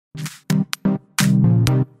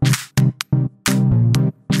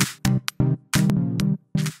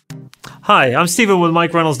Hi, I'm Steven with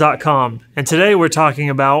MicRentals.com, and today we're talking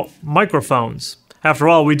about microphones. After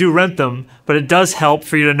all, we do rent them, but it does help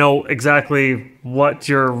for you to know exactly what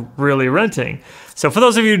you're really renting. So for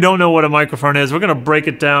those of you who don't know what a microphone is, we're going to break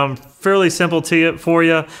it down fairly simple for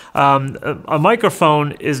you. A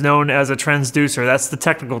microphone is known as a transducer. That's the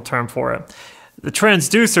technical term for it. The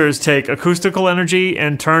transducers take acoustical energy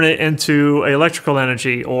and turn it into electrical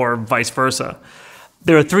energy, or vice versa.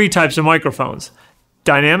 There are three types of microphones: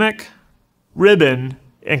 dynamic, ribbon,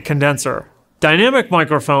 and condenser. Dynamic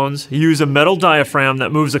microphones use a metal diaphragm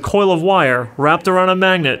that moves a coil of wire wrapped around a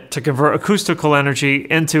magnet to convert acoustical energy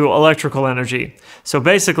into electrical energy. So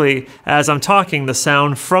basically, as I'm talking, the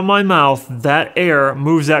sound from my mouth, that air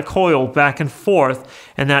moves that coil back and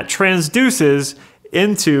forth, and that transduces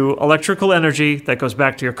into electrical energy that goes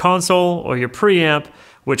back to your console or your preamp,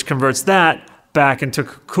 which converts that back into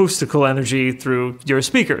acoustical energy through your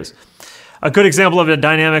speakers. A good example of a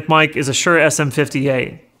dynamic mic is a Shure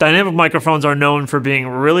SM58. Dynamic microphones are known for being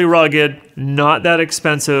really rugged, not that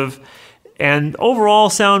expensive, and overall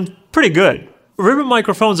sound pretty good. Ribbon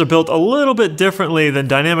microphones are built a little bit differently than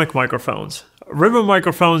dynamic microphones. Ribbon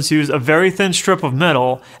microphones use a very thin strip of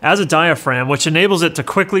metal as a diaphragm, which enables it to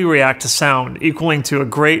quickly react to sound, equaling to a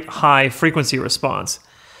great high frequency response.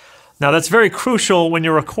 Now that's very crucial when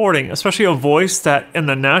you're recording, especially a voice that in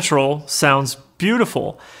the natural sounds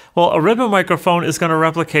beautiful. Well, a ribbon microphone is going to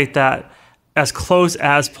replicate that as close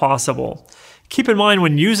as possible. Keep in mind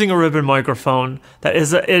when using a ribbon microphone that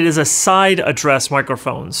it is a side address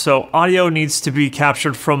microphone, so audio needs to be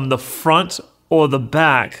captured from the front or the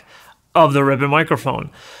back of the ribbon microphone.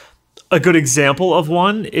 A good example of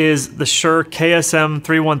one is the Shure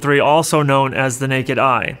KSM313, also known as the Naked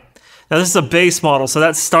Eye. Now this is a base model, so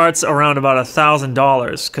that starts around about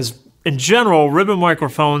 $1,000, because in general, ribbon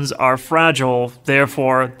microphones are fragile,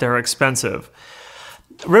 therefore they're expensive.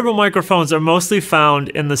 Ribbon microphones are mostly found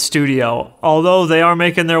in the studio, although they are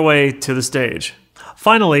making their way to the stage.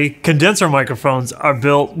 Finally, condenser microphones are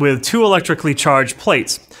built with two electrically charged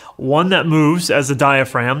plates, one that moves as a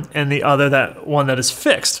diaphragm and the other one that is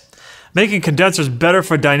fixed, making condensers better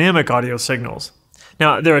for dynamic audio signals.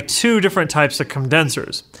 Now, there are two different types of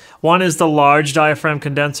condensers. One is the large diaphragm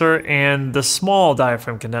condenser and the small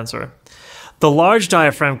diaphragm condenser. The large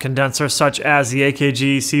diaphragm condenser, such as the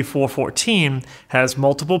AKG C414, has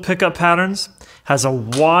multiple pickup patterns, has a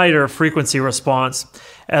wider frequency response,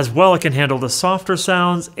 as well it can handle the softer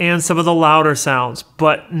sounds and some of the louder sounds,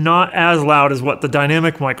 but not as loud as what the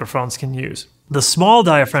dynamic microphones can use. The small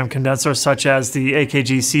diaphragm condenser, such as the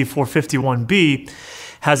AKG C451B,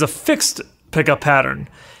 has a fixed pickup pattern.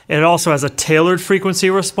 It also has a tailored frequency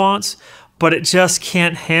response, but it just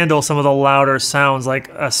can't handle some of the louder sounds like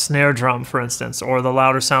a snare drum, for instance, or the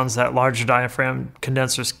louder sounds that larger diaphragm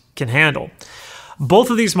condensers can handle. Both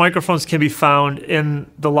of these microphones can be found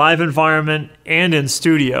in the live environment and in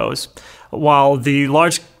studios, while the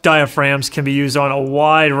large diaphragms can be used on a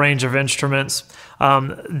wide range of instruments.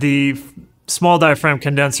 The small diaphragm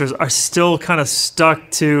condensers are still kind of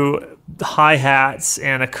stuck to hi-hats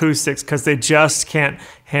and acoustics because they just can't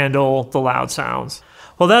handle the loud sounds.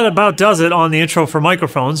 Well, that about does it on the intro for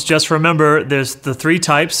microphones. Just remember, there's the three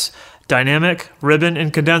types: dynamic, ribbon,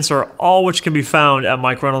 and condenser, all which can be found at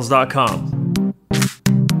MicRentals.com.